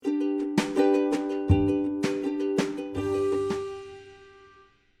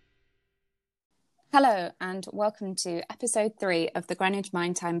Hello, and welcome to episode 3 of the Greenwich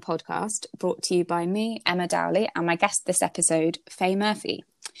Mind Time podcast, brought to you by me, Emma Dowley, and my guest this episode, Faye Murphy.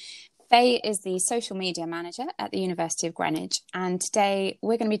 Faye is the social media manager at the University of Greenwich, and today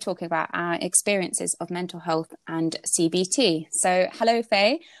we're going to be talking about our experiences of mental health and CBT. So, hello,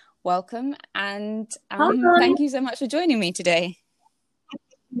 Faye, welcome, and Hi, thank you so much for joining me today.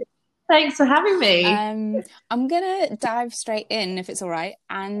 thanks for having me. I'm gonna dive straight in, if it's all right,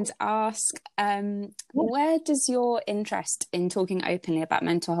 and ask, where does your interest in talking openly about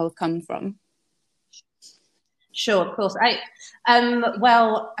mental health come from? Sure, of course. I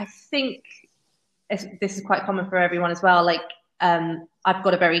think this is quite common for everyone as well. I've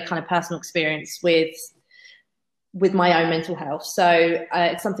got a very kind of personal experience with my own mental health. So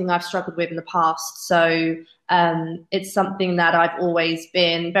it's something I've struggled with in the past. So it's something that I've always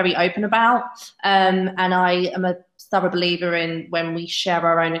been very open about. And I am a thorough believer in when we share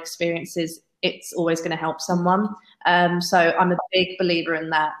our own experiences, it's always going to help someone. So I'm a big believer in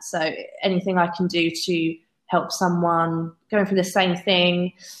that. So anything I can do to help someone going through the same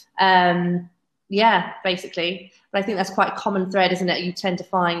thing, basically. But I think that's quite a common thread, isn't it? You tend to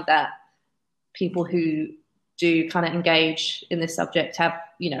find that people who do kind of engage in this subject have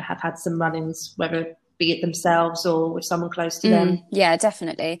had some run-ins, whether it be it themselves or with someone close to them. Yeah,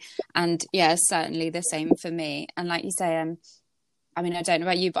 definitely. And yeah, certainly the same for me. And like you say, I mean, I don't know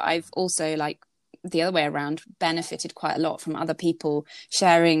about you, but I've also, like, the other way around, benefited quite a lot from other people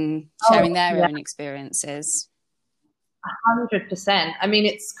sharing their own experiences. 100%. I mean,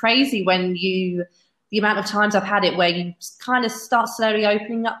 it's crazy the amount of times I've had it where you kind of start slowly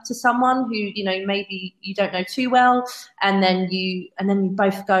opening up to someone who, maybe you don't know too well. And then you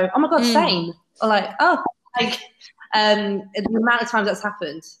both go, oh my God, same. Or like, oh, the amount of times that's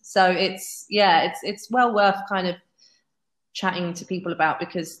happened. So it's well worth kind of chatting to people about,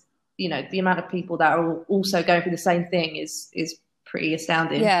 because, the amount of people that are also going through the same thing is pretty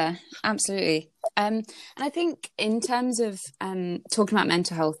astounding. Yeah, absolutely. And I think in terms of talking about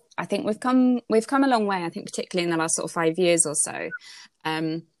mental health, I think we've come a long way. I think particularly in the last sort of 5 years or so.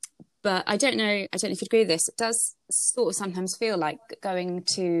 But I don't know if you'd agree with this. It does sort of sometimes feel like going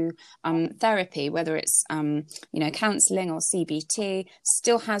to therapy, whether it's counselling or CBT,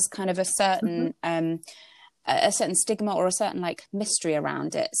 still has kind of a certain stigma or a certain like mystery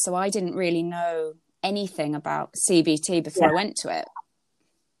around it. So I didn't really know anything about CBT before I went to it.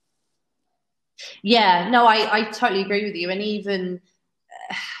 Yeah, no, I totally agree with you. And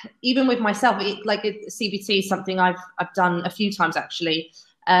even with myself, CBT is something I've done a few times actually.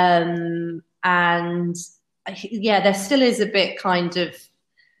 And there still is a bit kind of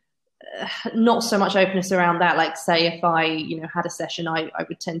not so much openness around that. Like, say if I, had a session, I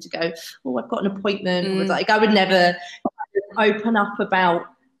would tend to go, oh, I've got an appointment. Like, I would never open up about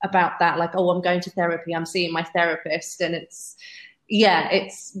that. Like, oh, I'm going to therapy, I'm seeing my therapist. And it's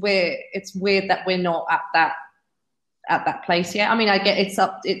weird that we're not at that place yet. I mean, I get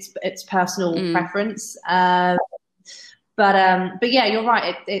it's personal preference. But yeah, you're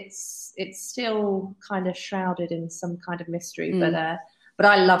right. It's still kind of shrouded in some kind of mystery. But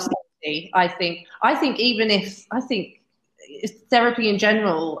I love CBT. I think therapy in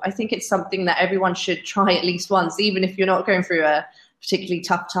general, I think it's something that everyone should try at least once, even if you're not going through a particularly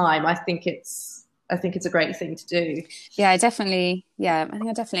tough time. I think it's a great thing to do. I think I definitely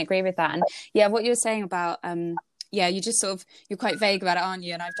agree with that. And yeah, what you were saying about you just sort of, you're quite vague about it, aren't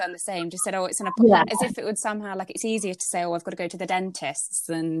you? And I've done the same. Just said, oh, it's as if it would somehow, like, it's easier to say, oh, I've got to go to the dentist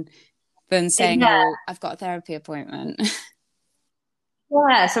than saying, oh, I've got a therapy appointment.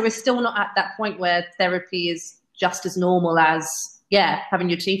 Yeah, so we're still not at that point where therapy is just as normal as having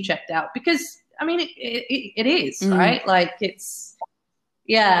your teeth checked out, because I mean it is, right? Like, it's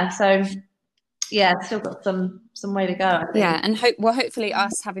so still got some way to go, I think. Yeah, and hopefully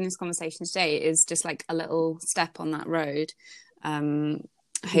us having this conversation today is just like a little step on that road.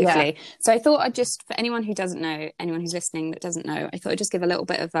 Hopefully. So I thought I'd just, for anyone who doesn't know, anyone who's listening that doesn't know, I thought I'd just give a little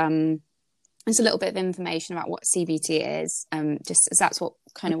bit of just a little bit of information about what CBT is, just as that's what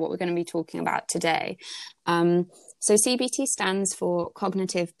we're going to be talking about today. So CBT stands for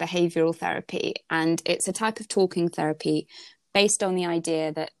Cognitive Behavioral Therapy, and it's a type of talking therapy based on the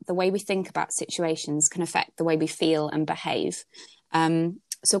idea that the way we think about situations can affect the way we feel and behave.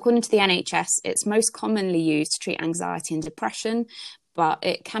 So according to the NHS, it's most commonly used to treat anxiety and depression, but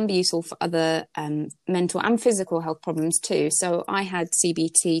it can be useful for other mental and physical health problems too. So I had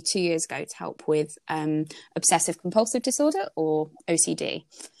CBT 2 years ago to help with obsessive compulsive disorder, or OCD.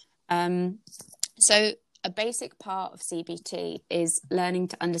 So a basic part of CBT is learning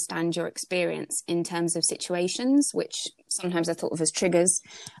to understand your experience in terms of situations, which sometimes are thought of as triggers,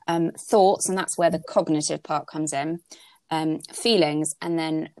 thoughts, and that's where the cognitive part comes in, feelings, and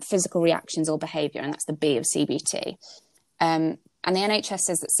then physical reactions or behaviour, and that's the B of CBT. And the NHS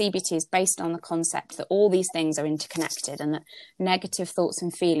says that CBT is based on the concept that all these things are interconnected and that negative thoughts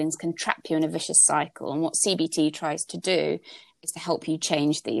and feelings can trap you in a vicious cycle. And what CBT tries to do is to help you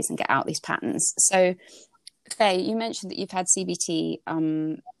change these and get out these patterns. So, Faye, you mentioned that you've had CBT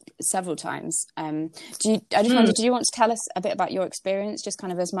several times. I just wondered, do you want to tell us a bit about your experience, just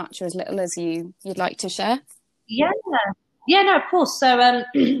kind of as much or as little as you'd like to share? Yeah, no, of course. So,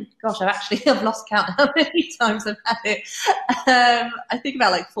 gosh, I've lost count how many times I've had it. I think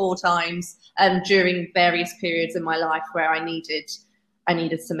about like 4 times during various periods in my life where I needed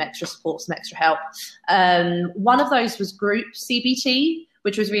some extra support, some extra help. One of those was group CBT,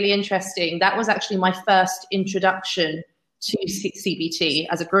 which was really interesting. That was actually my first introduction to CBT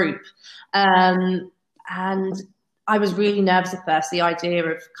as a group. And I was really nervous at first, the idea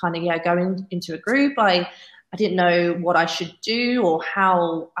of kind of, going into a group. I didn't know what I should do or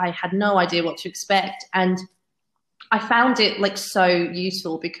how. I had no idea what to expect. And I found it like so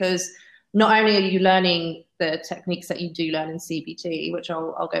useful because not only are you learning the techniques that you do learn in CBT, which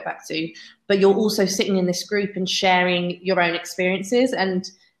I'll go back to, but you're also sitting in this group and sharing your own experiences. And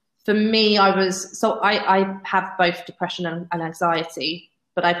for me, I have both depression and anxiety,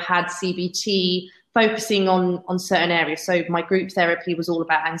 but I've had CBT focusing on certain areas. So my group therapy was all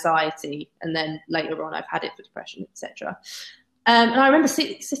about anxiety, and then later on I've had it for depression, etc. And I remember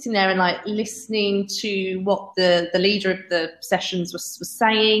sitting there and like listening to what the leader of the sessions was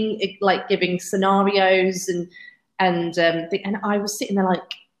saying, like giving scenarios, and I was sitting there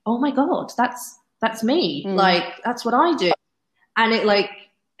like, oh my God, that's me. Like that's what I do. And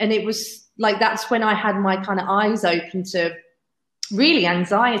it was like, that's when I had my kind of eyes open to really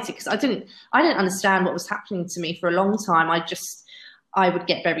anxiety, because I didn't understand what was happening to me for a long time. I would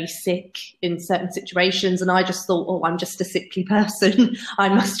get very sick in certain situations, and I just thought, oh, I'm just a sickly person. I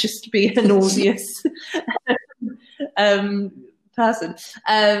must just be a nauseous person.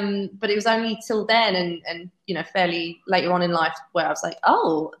 But it was only till then, and fairly later on in life, where I was like,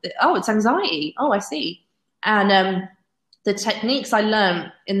 oh, it's anxiety. Oh, I see. And the techniques I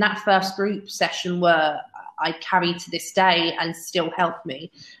learned in that first group session were I carry to this day and still help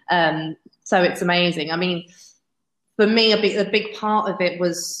me. So it's amazing. I mean, for me, a big part of it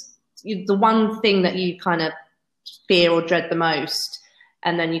was the one thing that you kind of fear or dread the most.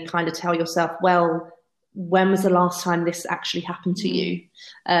 And then you kind of tell yourself, well, when was the last time this actually happened to you?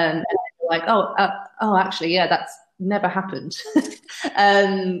 And you're like, oh, actually, yeah, that's never happened.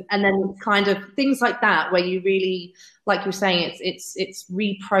 And then kind of things like that, where you really, like you're saying, it's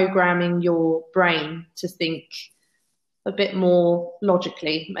reprogramming your brain to think a bit more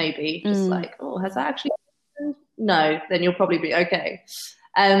logically, maybe. Just like, oh, has that actually happened? No, then you'll probably be okay.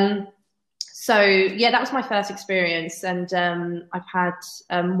 So yeah, that was my first experience, and I've had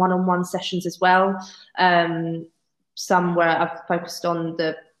one-on-one sessions as well. Some where I've focused on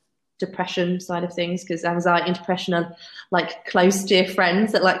the depression side of things, because anxiety and depression are like close dear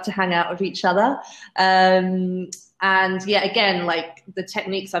friends that like to hang out with each other. And yeah, again, like the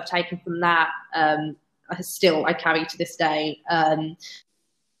techniques I've taken from that, I carry to this day. And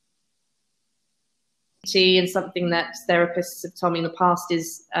something that therapists have told me in the past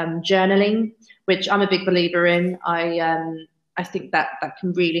is journaling, which I'm a big believer in. I think that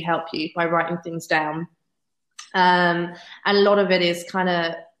can really help you by writing things down. And a lot of it is kind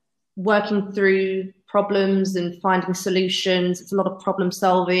of working through problems and finding solutions. It's a lot of problem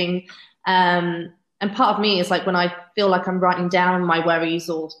solving. And part of me is like, when I feel like I'm writing down my worries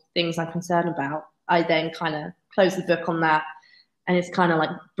or things I'm concerned about, I then kind of close the book on that. And it's kind of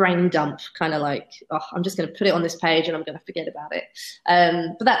like brain dump, kind of like, oh, I'm just going to put it on this page and I'm going to forget about it.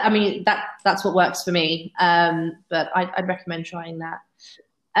 But that's what works for me. But I'd recommend trying that.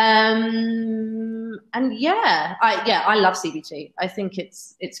 And yeah, I love CBT. I think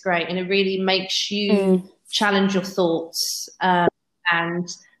it's great, and it really makes you challenge your thoughts and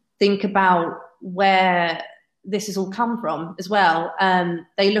think about where this has all come from as well.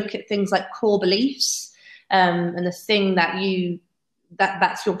 They look at things like core beliefs, and the thing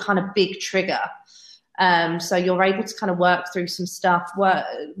that's your kind of big trigger. So you're able to kind of work through some stuff,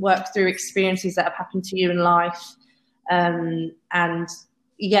 work through experiences that have happened to you in life, and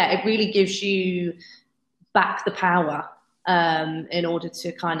yeah, it really gives you back the power in order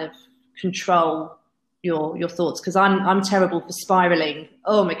to kind of control your thoughts. Because I'm terrible for spiraling.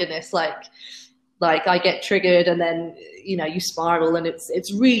 Oh my goodness, like Like I get triggered and then, you know, you spiral, and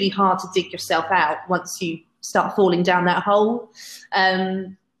it's really hard to dig yourself out once you start falling down that hole.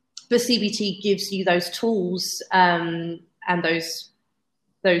 But CBT gives you those tools and those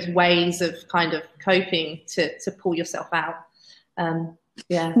ways of kind of coping to pull yourself out.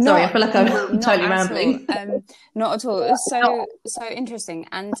 Yeah, sorry, I feel like I'm totally rambling. Not at all. It was so interesting,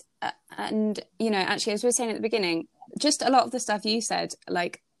 and you know, actually, as we were saying at the beginning, just a lot of the stuff you said,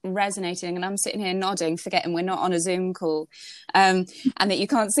 like, resonating, and I'm sitting here nodding, forgetting we're not on a Zoom call, and that you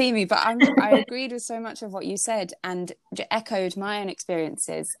can't see me. But I agreed with so much of what you said, and echoed my own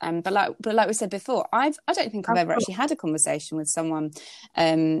experiences. But like we said before, I don't think I've ever actually had a conversation with someone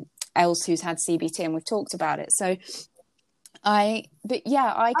else who's had CBT, and we've talked about it. So I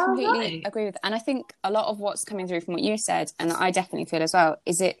completely agree with, and I think a lot of what's coming through from what you said, and I definitely feel as well,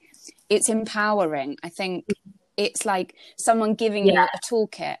 is it's empowering. I think it's like someone giving you a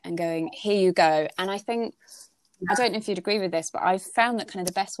toolkit and going, here you go. And I think, I don't know if you'd agree with this, but I've found that kind of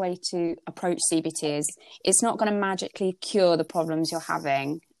the best way to approach CBT is it's not going to magically cure the problems you're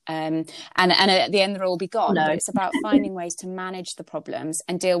having. And at the end they'll all be gone. No. But it's about finding ways to manage the problems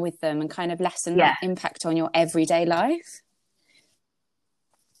and deal with them and kind of lessen that impact on your everyday life.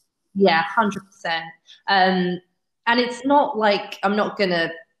 Yeah, 100%. And it's not like, I'm not going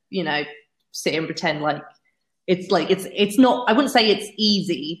to, you know, sit and pretend like, it's not, I wouldn't say it's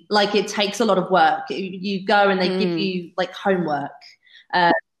easy. Like, it takes a lot of work. You go and they give you like homework.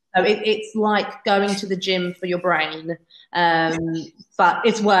 So it's like going to the gym for your brain. But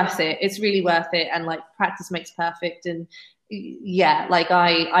it's worth it. It's really worth it. And like, practice makes perfect. And yeah, like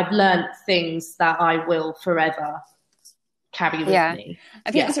I've learned things that I will forever carry with me.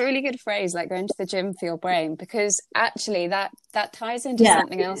 I think it's a really good phrase, like going to the gym for your brain, because actually that ties into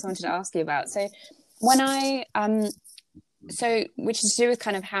something else I wanted to ask you about. So when which is to do with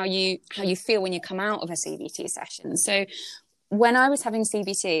kind of how you feel when you come out of a CBT session. So when I was having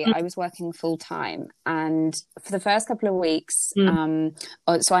CBT, I was working full time, and for the first couple of weeks,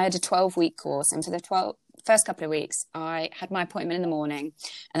 so I had a 12-week course, and for the first couple of weeks, I had my appointment in the morning,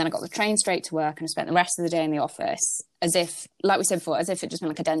 and then I got the train straight to work, and I spent the rest of the day in the office, as if, like we said before, as if it just been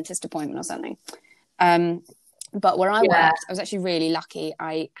like a dentist appointment or something. But where I worked, I was actually really lucky.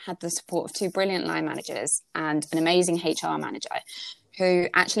 I had the support of 2 brilliant line managers and an amazing HR manager who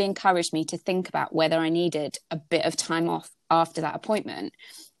actually encouraged me to think about whether I needed a bit of time off after that appointment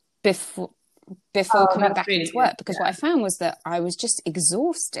before coming back into work. Because what I found was that I was just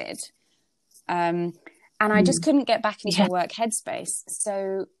exhausted. And I just couldn't get back into a work headspace.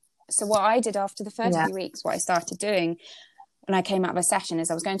 So what I did after the first few weeks, what I started doing when I came out of a session,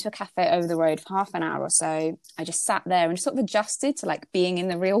 is I was going to a cafe over the road for half an hour or so. I just sat there and just sort of adjusted to like being in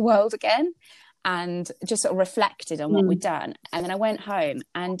the real world again, and just sort of reflected on what we'd done. And then I went home,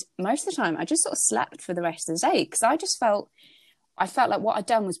 and most of the time I just sort of slept for the rest of the day, because I felt like what I'd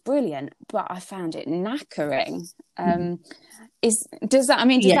done was brilliant, but I found it knackering. Does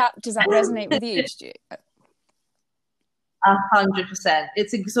that resonate with you, Stu? 100%.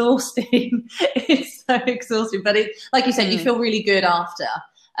 It's exhausting. It's so exhausting, but it, like you said, you feel really good after.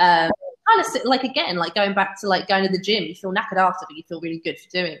 Kind of like, again, like going back to like going to the gym, you feel knackered after, but you feel really good for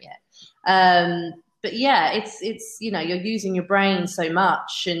doing it. But yeah, it's you know, you're using your brain so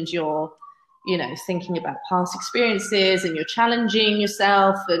much, and you're, you know, thinking about past experiences, and you're challenging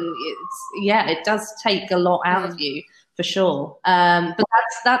yourself, and it does take a lot out of you for sure. But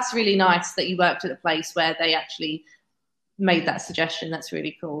that's really nice that you worked at a place where they actually made that suggestion. That's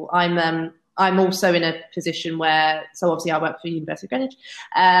really cool. I'm also in a position where, so obviously I work for University of Greenwich,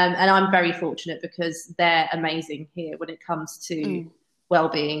 and I'm very fortunate because they're amazing here when it comes to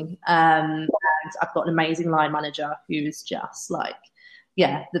well-being. And I've got an amazing line manager who is just like,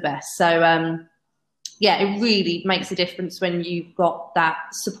 the best. So it really makes a difference when you've got that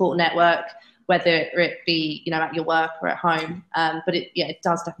support network, whether it be, you know, at your work or at home. But it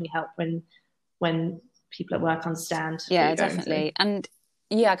does definitely help when people at work understand. Yeah, definitely. And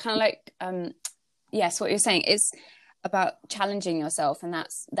kind of like yes, what you're saying is about challenging yourself, and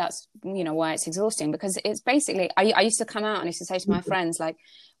that's you know why it's exhausting, because it's basically I used to come out and I used to say to my friends, like,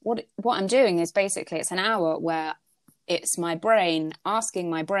 what I'm doing is basically, it's an hour where it's my brain asking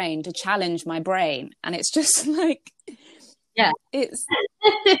my brain to challenge my brain, and it's just like it's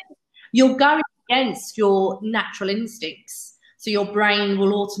you're going against your natural instincts. So your brain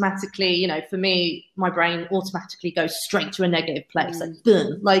will automatically, you know, for me, my brain automatically goes straight to a negative place, like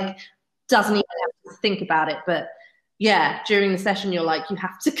boom, like doesn't even have to think about it. But during the session, you're like, you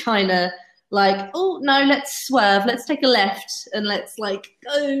have to kind of like, oh no, let's swerve, let's take a left, and let's like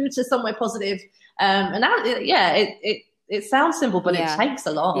go to somewhere positive. And that, it it sounds simple, but it Yeah. takes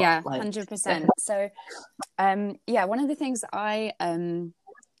a lot. Yeah, Like, 100%. So, yeah, one of the things that I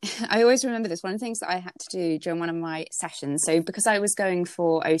always remember this. One of the things that I had to do during one of my sessions. So, because I was going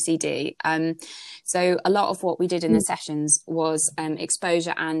for OCD, so a lot of what we did in the sessions was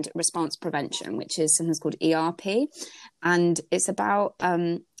exposure and response prevention, which is something called ERP, and it's about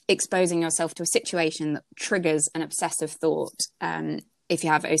exposing yourself to a situation that triggers an obsessive thought. If you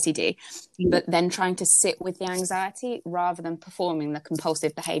have OCD, but then trying to sit with the anxiety rather than performing the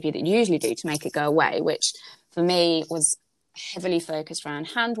compulsive behavior that you usually do to make it go away, which for me was heavily focused around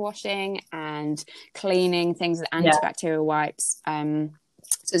hand washing and cleaning things with antibacterial wipes. So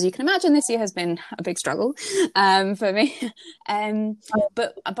as you can imagine, this year has been a big struggle for me.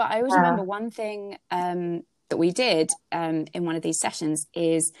 But I always remember one thing that we did in one of these sessions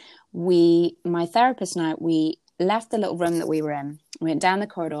is my therapist and I, we left the little room that we were in, we went down the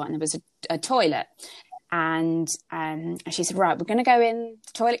corridor, and there was a toilet. And she said, right, we're going to go in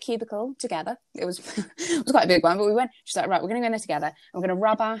the toilet cubicle together. It was it was quite a big one, but we went. She's like, right, we're going to go in there together, and we're going to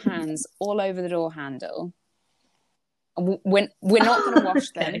rub our hands all over the door handle. We're not going to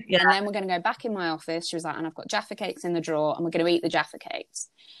wash them, and then we're going to go back in my office. She was like, and I've got Jaffa cakes in the drawer, and we're going to eat the Jaffa cakes.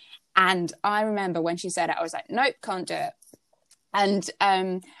 And I remember when she said it, I was like, nope, can't do it. And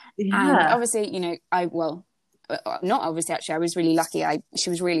obviously, you know, not obviously, actually, I was really lucky. She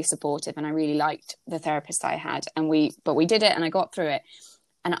was really supportive, and I really liked the therapist I had, and we did it, and I got through it.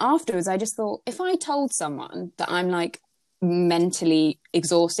 And afterwards, I just thought, if I told someone that I'm like mentally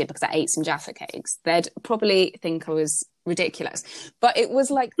exhausted because I ate some Jaffa cakes, they'd probably think I was ridiculous. But it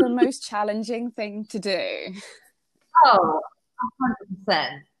was like the most challenging thing to do. Oh,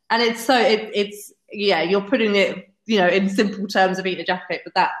 100%. And it's you're putting it, you know, in simple terms of eating a Jaffa cake,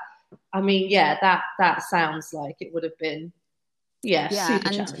 but that sounds like it would have been, super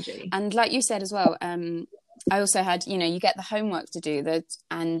challenging. And like you said as well, I also had, you know, you get the homework to do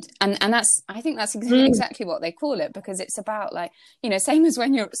and that's, I think that's exactly what they call it, because it's about, like, you know, same as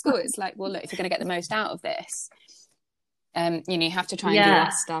when you're at school. It's like, well, look, if you're going to get the most out of this, you know, you have to try and do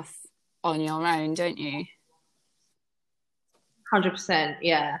that stuff on your own, don't you? 100%.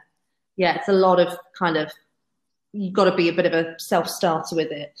 Yeah. It's a lot of kind of, you've got to be a bit of a self-starter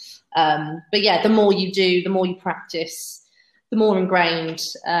with it. But yeah, the more you do, the more you practice, the more ingrained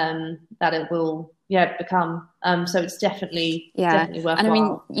that it will become. So it's definitely worthwhile. And I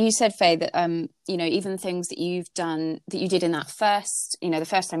mean, you said, Faye, that you know, even things that you've done, that you did in that first, you know, the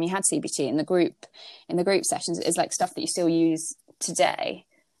first time you had CBT in the group sessions, is like stuff that you still use today.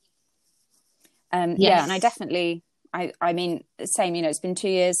 Yeah, and I definitely, I mean, same, you know, it's been 2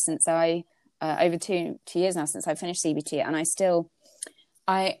 years since over two years now since I finished CBT, and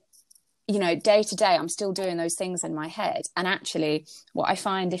you know, day to day, I'm still doing those things in my head. And actually, what I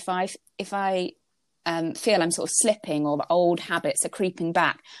find, if I feel I'm sort of slipping, or the old habits are creeping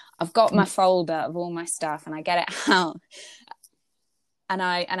back, I've got my folder of all my stuff, and I get it out, and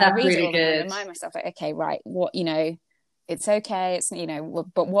I read really it all, and I remind myself, like, okay, right, what, you know, it's okay, it's, you know,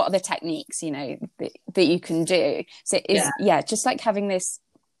 but what are the techniques, you know, that you can do? So it is, just like having this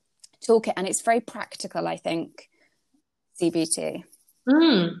toolkit, and it's very practical, I think, CBT.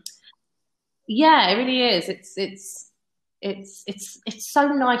 Yeah, it really is. It's so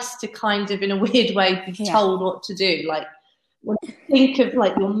nice to kind of, in a weird way, be told what to do. Like, when you think of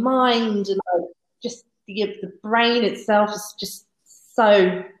like your mind and like just the brain itself is just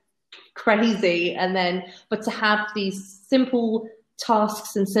so crazy, and then but to have these simple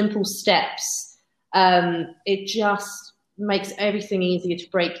tasks and simple steps, it just makes everything easier to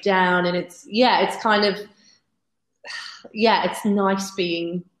break down. And it's kind of it's nice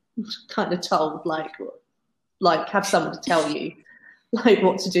being kind of told, like have someone to tell you like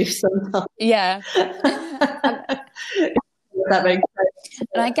what to do sometimes. That makes sense.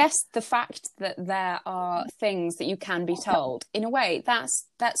 And I guess the fact that there are things that you can be told, in a way, that's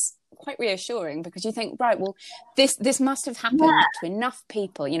quite reassuring, because you think, right, well, this must have happened to enough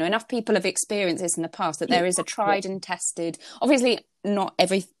people, you know, enough people have experienced this in the past, that there is a tried and tested, obviously not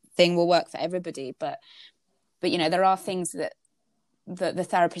everything will work for everybody, but you know, there are things that the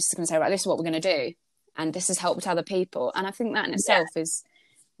therapist is going to say, right, this is what we're going to do, and this has helped other people. And I think that in itself is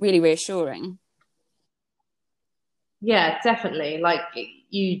really reassuring. Yeah, definitely. Like,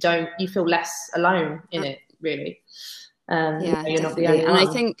 you feel less alone in it, really. You're not the only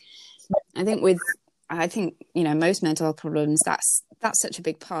one. And I think you know, most mental health problems, that's such a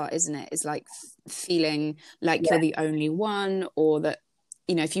big part, isn't it? Is like feeling like you're the only one, or that,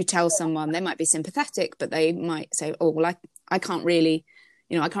 you know, if you tell someone, they might be sympathetic, but they might say, oh, well, I can't really,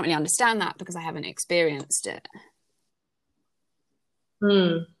 you know, I can't really understand that because I haven't experienced it.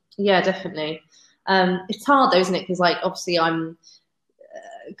 Yeah, definitely. It's hard though, isn't it? Because like obviously I'm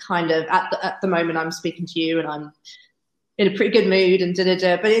kind of at the moment I'm speaking to you and I'm in a pretty good mood and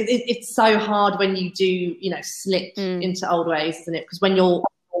but it's so hard when you do, you know, slip into old ways, isn't it? Because when you're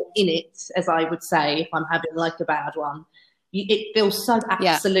in it, as I would say, if I'm having like a bad one, it feels so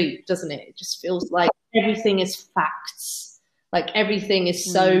absolute, doesn't it? It just feels like everything is facts, like everything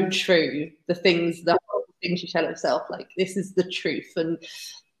is so true. The things you tell yourself, like this is the truth, and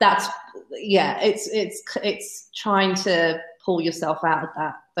that's it's trying to pull yourself out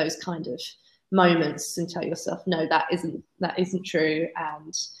of those kind of moments and tell yourself, no, that isn't true.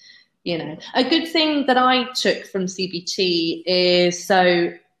 And you know, a good thing that I took from CBT is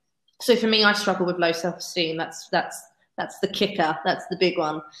so for me, I struggle with low self-esteem. That's the kicker. That's the big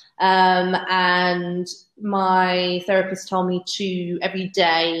one. And my therapist told me to every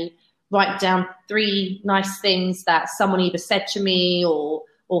day write down 3 nice things that someone either said to me or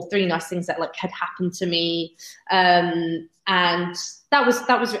 3 nice things that like had happened to me. And that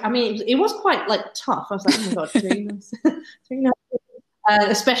was, I mean, it was quite like tough. I was like, oh my God, 3 nice, 3 nice.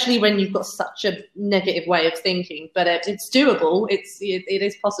 Especially when you've got such a negative way of thinking, but it's doable. It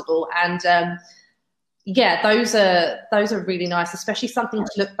is possible. And, those are really nice, especially something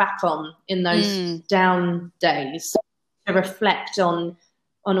to look back on in those down days, to reflect on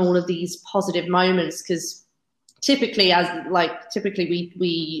all of these positive moments. Because typically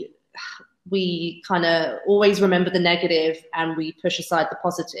we kind of always remember the negative and we push aside the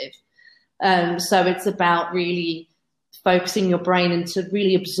positive. So it's about really focusing your brain into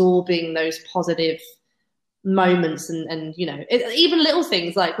really absorbing those positive moments and you know, even little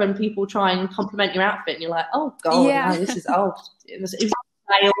things like when people try and compliment your outfit and you're like, oh God, no, this is it was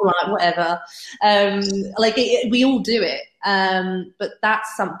fail, like whatever. We all do it, but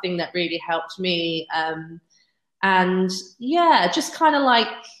that's something that really helped me. And yeah, just kind of like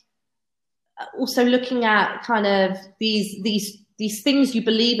also looking at kind of these things you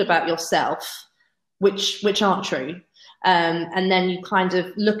believe about yourself, which aren't true. And then you kind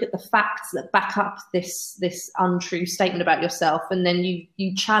of look at the facts that back up this untrue statement about yourself, and then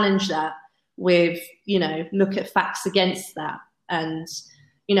you challenge that with, you know, look at facts against that. And,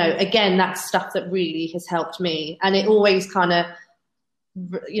 you know, again, that's stuff that really has helped me. And it always kind of,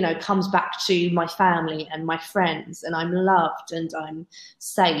 you know, comes back to my family and my friends, and I'm loved and I'm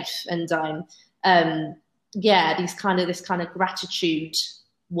safe and I'm, this kind of gratitude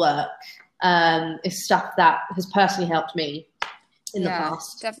work. Is stuff that has personally helped me in the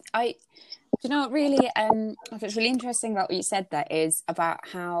past. You know what really, what's really interesting about what you said there is about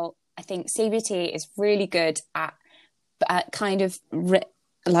how I think CBT is really good at kind of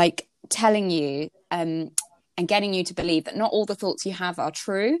like telling you and getting you to believe that not all the thoughts you have are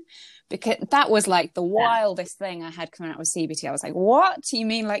true. Because that was like the wildest thing I had coming out with CBT. I was like, what? You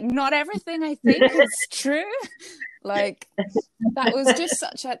mean like not everything I think is true? Like that was just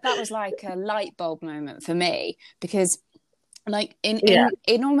that was like a light bulb moment for me, because like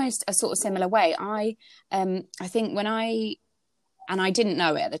in almost a sort of similar way, I think when I didn't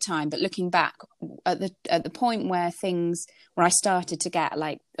know it at the time, but looking back at the point where I started to get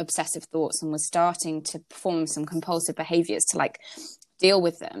like obsessive thoughts and was starting to perform some compulsive behaviors to like deal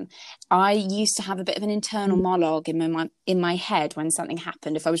with them, I used to have a bit of an internal monologue in my head when something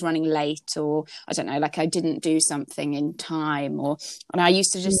happened. If I was running late, or I don't know, like I didn't do something in time, and I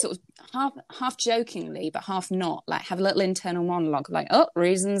used to just sort of half jokingly but half not, like have a little internal monologue like, oh,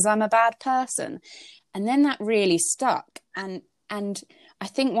 reasons I'm a bad person. And then that really stuck, and I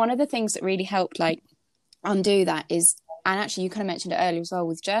think one of the things that really helped like undo that is, and actually you kind of mentioned it earlier as well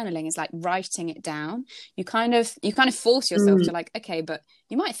with journaling, is like writing it down. You kind of force yourself to like, okay, but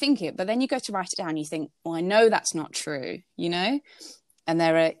you might think it, but then you go to write it down and you think, well, I know that's not true, you know, and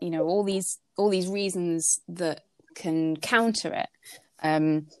there are, you know, all these reasons that can counter it.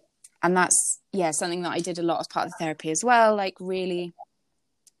 And that's something that I did a lot as part of the therapy as well, like really.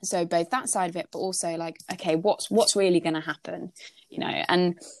 So both that side of it, but also like, okay, what's really going to happen, you know?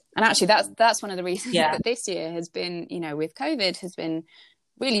 And actually that's one of the reasons that this year has been, you know, with COVID has been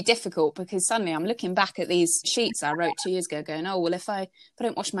really difficult, because suddenly I'm looking back at these sheets I wrote 2 years ago going, oh, well, if I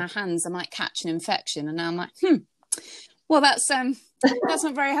don't wash my hands, I might catch an infection. And now I'm like, well, that's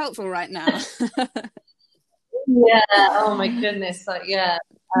not very helpful right now. Oh my goodness. Like,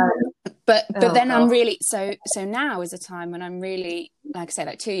 but then I'm really so now is a time when I'm really, like I say,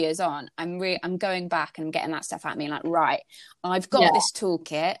 like 2 years on, I'm going back and I'm getting that stuff at me, like, right, I've got this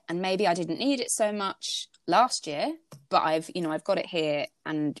toolkit, and maybe I didn't need it so much last year, but I've got it here,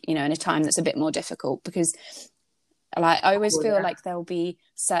 and you know, in a time that's a bit more difficult, because like I always feel like there'll be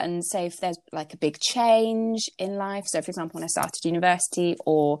certain, say if there's like a big change in life, so for example when I started university,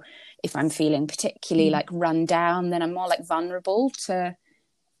 or if I'm feeling particularly like run down, then I'm more like vulnerable to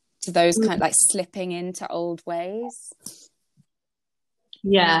those kind of like slipping into old ways.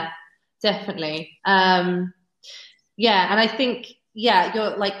 Yeah, definitely. Yeah, and I think, yeah,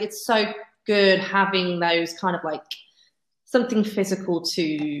 you're like, it's so good having those kind of like something physical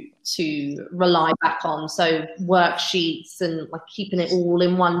to rely back on. So worksheets and like keeping it all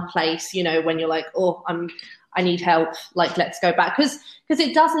in one place, you know, when you're like, oh, I need help, like, let's go back. Because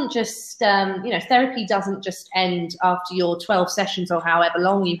it doesn't just, you know, therapy doesn't just end after your 12 sessions or however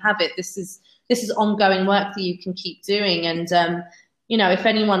long you have it. This is ongoing work that you can keep doing. And, you know, if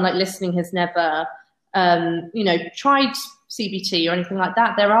anyone like listening has never, you know, tried CBT or anything like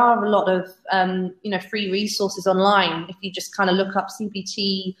that, there are a lot of, you know, free resources online. If you just kind of look up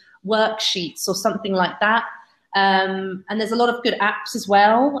CBT worksheets or something like that. And there's a lot of good apps as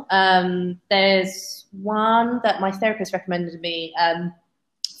well. There's one that my therapist recommended to me,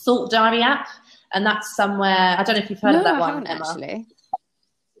 Thought Diary app. And that's somewhere, I don't know if you've heard of that one, Emma. Actually.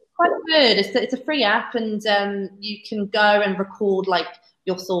 Quite good. It's a free app, and you can go and record like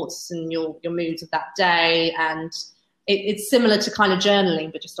your thoughts and your moods of that day, and it's similar to kind of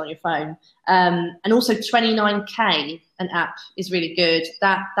journaling but just on your phone. And also 29K, an app, is really good.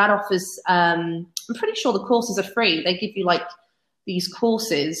 That offers, I'm pretty sure the courses are free. They give you like these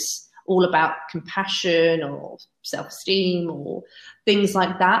courses all about compassion or self-esteem or things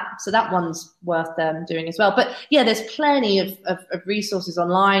like that. So that one's worth doing as well. But yeah, there's plenty of resources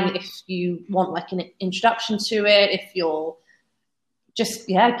online if you want like an introduction to it, if you're just,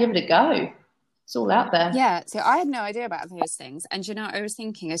 yeah, give it a go. It's all out there. Yeah, so I had no idea about those things. And you know, I was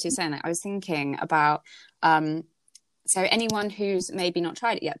thinking, as you're saying that, I was thinking about so anyone who's maybe not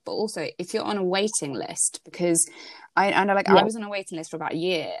tried it yet, but also if you're on a waiting list, because I know, like, I was on a waiting list for about a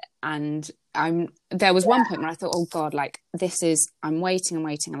year, and there was one point where I thought, oh God, like I'm waiting,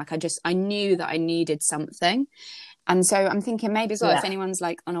 and like I knew that I needed something. And so I'm thinking maybe as well, if anyone's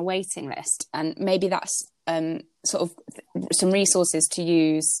like on a waiting list, and maybe that's sort of some resources to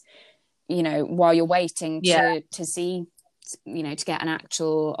use, you know, while you're waiting to see, you know, to get an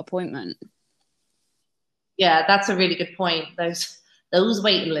actual appointment. Yeah, that's a really good point. Those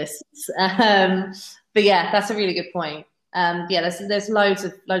waiting lists. But yeah, that's a really good point. Yeah, there's loads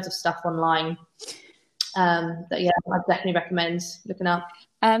of stuff online that, yeah, I definitely recommend looking up.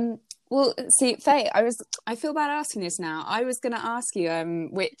 Well, see, Faye, I feel bad asking this now. I was going to ask you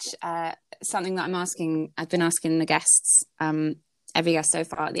which something that I've been asking the guests, every guest so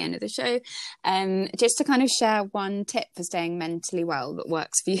far at the end of the show, just to kind of share one tip for staying mentally well that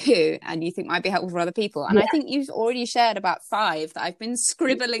works for you and you think might be helpful for other people. And I think you've already shared about 5 that I've been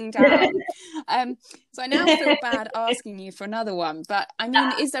scribbling down. So I now feel bad asking you for another one. But I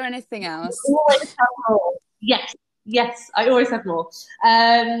mean, is there anything else? Always have more. Yes, I always have more.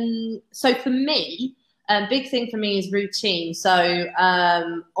 So for me, big thing for me is routine. So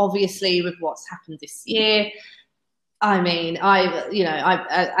obviously with what's happened this year, I mean, I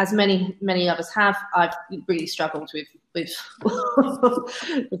as many others have, I've really struggled with with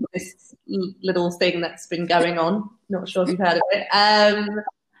this little thing that's been going on. Not sure if you've heard of it.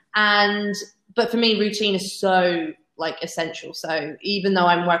 But for me, routine is so like essential. So even though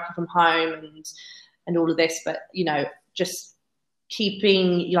I'm working from home and all of this, but you know, just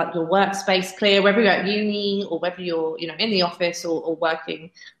keeping like your workspace clear, whether you're at uni or whether you're, you know, in the office or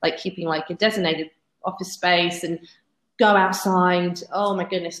working, like keeping like a designated office space and go outside. Oh my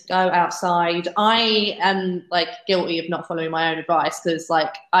goodness, go outside. I am like guilty of not following my own advice because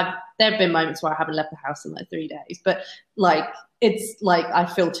like there have been moments where I haven't left the house in like 3 days, but like it's like I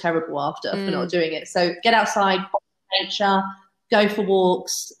feel terrible after for not doing it. So get outside, nature, go for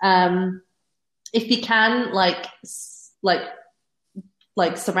walks. If you can, like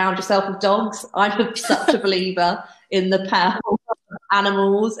surround yourself with dogs. I'm such a believer in the power of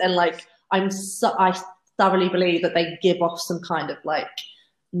animals, and like I thoroughly believe that they give off some kind of like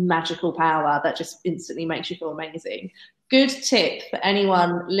magical power that just instantly makes you feel amazing. Good tip for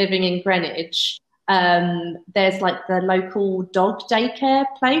anyone living in Greenwich. There's like the local dog daycare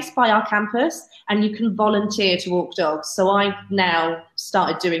place by our campus, and you can volunteer to walk dogs. So I've now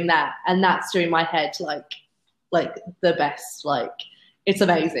started doing that, and that's doing my head like the best. Like it's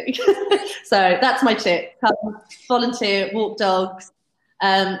amazing. So that's my tip. Volunteer, walk dogs.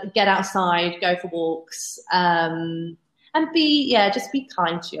 Get outside, go for walks, and just be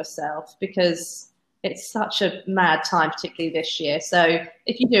kind to yourself because it's such a mad time, particularly this year. So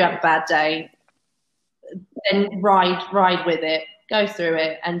if you do have a bad day, then ride with it, go through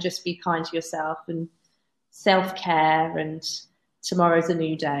it, and just be kind to yourself and self-care. And tomorrow's a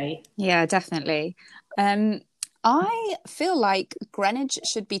new day. Yeah, definitely. I feel like Greenwich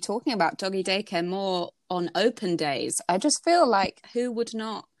should be talking about doggy daycare more on open days. I just feel like who would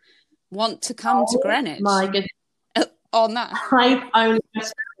not want to come to Greenwich My goodness. on that? I've only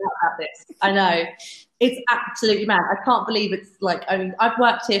just found out about this. I know. It's absolutely mad. I can't believe it's like only, I've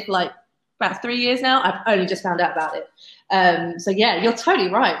worked here for like about 3 years now. I've only just found out about it. So yeah, you're totally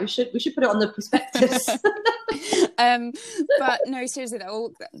right. We should put it on the prospectus. But no, seriously,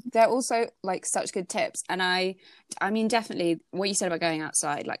 they're also like such good tips. And I mean, definitely what you said about going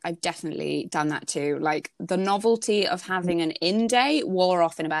outside, like I've definitely done that too. Like the novelty of having an in day wore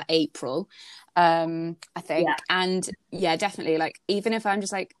off in about April, I think. Yeah. And yeah, definitely, like even if I'm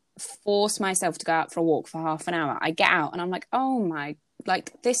just like force myself to go out for a walk for half an hour, I get out and I'm like, oh my,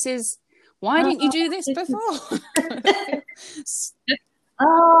 like this is, why didn't you do this before?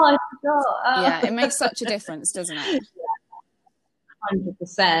 Oh, I forgot. Yeah, it makes such a difference, doesn't it?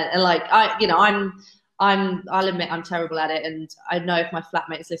 100%. And like I'll admit I'm terrible at it, and I know if my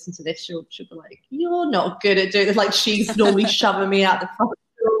flatmates listen to this, she'll be like, "You're not good at doing it." Like she's normally shoving me out the front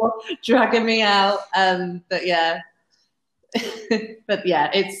door, dragging me out. But yeah,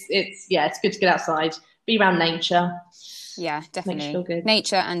 it's good to get outside, be around nature. Yeah, definitely. Makes you feel good.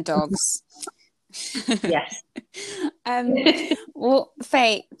 Nature and dogs. Yes. Well,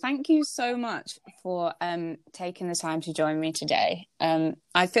 Faye, thank you so much for taking the time to join me today.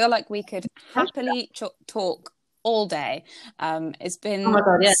 I feel like we could happily talk all day. It's been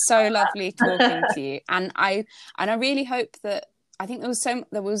so lovely talking to you, and I really hope that, I think there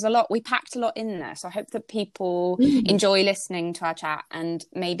was a lot, we packed a lot in there, so I hope that people enjoy listening to our chat and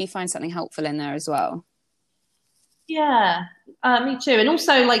maybe find something helpful in there as well. Yeah, me too. And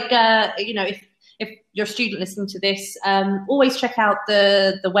also, like, if you're a student listening to this, always check out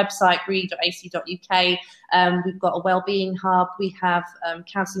the website, read.ac.uk. We've got a wellbeing hub. We have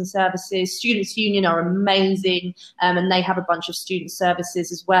counselling services. Students' Union are amazing, and they have a bunch of student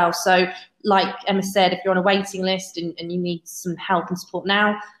services as well. So, like Emma said, if you're on a waiting list and you need some help and support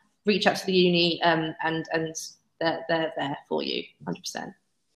now, reach out to the uni, and they're there for you, 100%.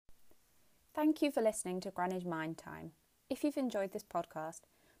 Thank you for listening to Greenwich Mind Time. If you've enjoyed this podcast,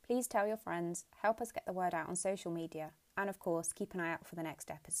 please tell your friends, help us get the word out on social media, and of course, keep an eye out for the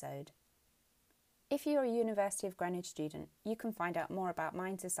next episode. If you're a University of Greenwich student, you can find out more about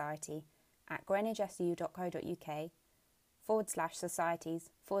Mind Society at greenwichsu.co.uk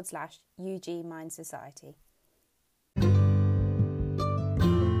 /societies/UG Mind Society.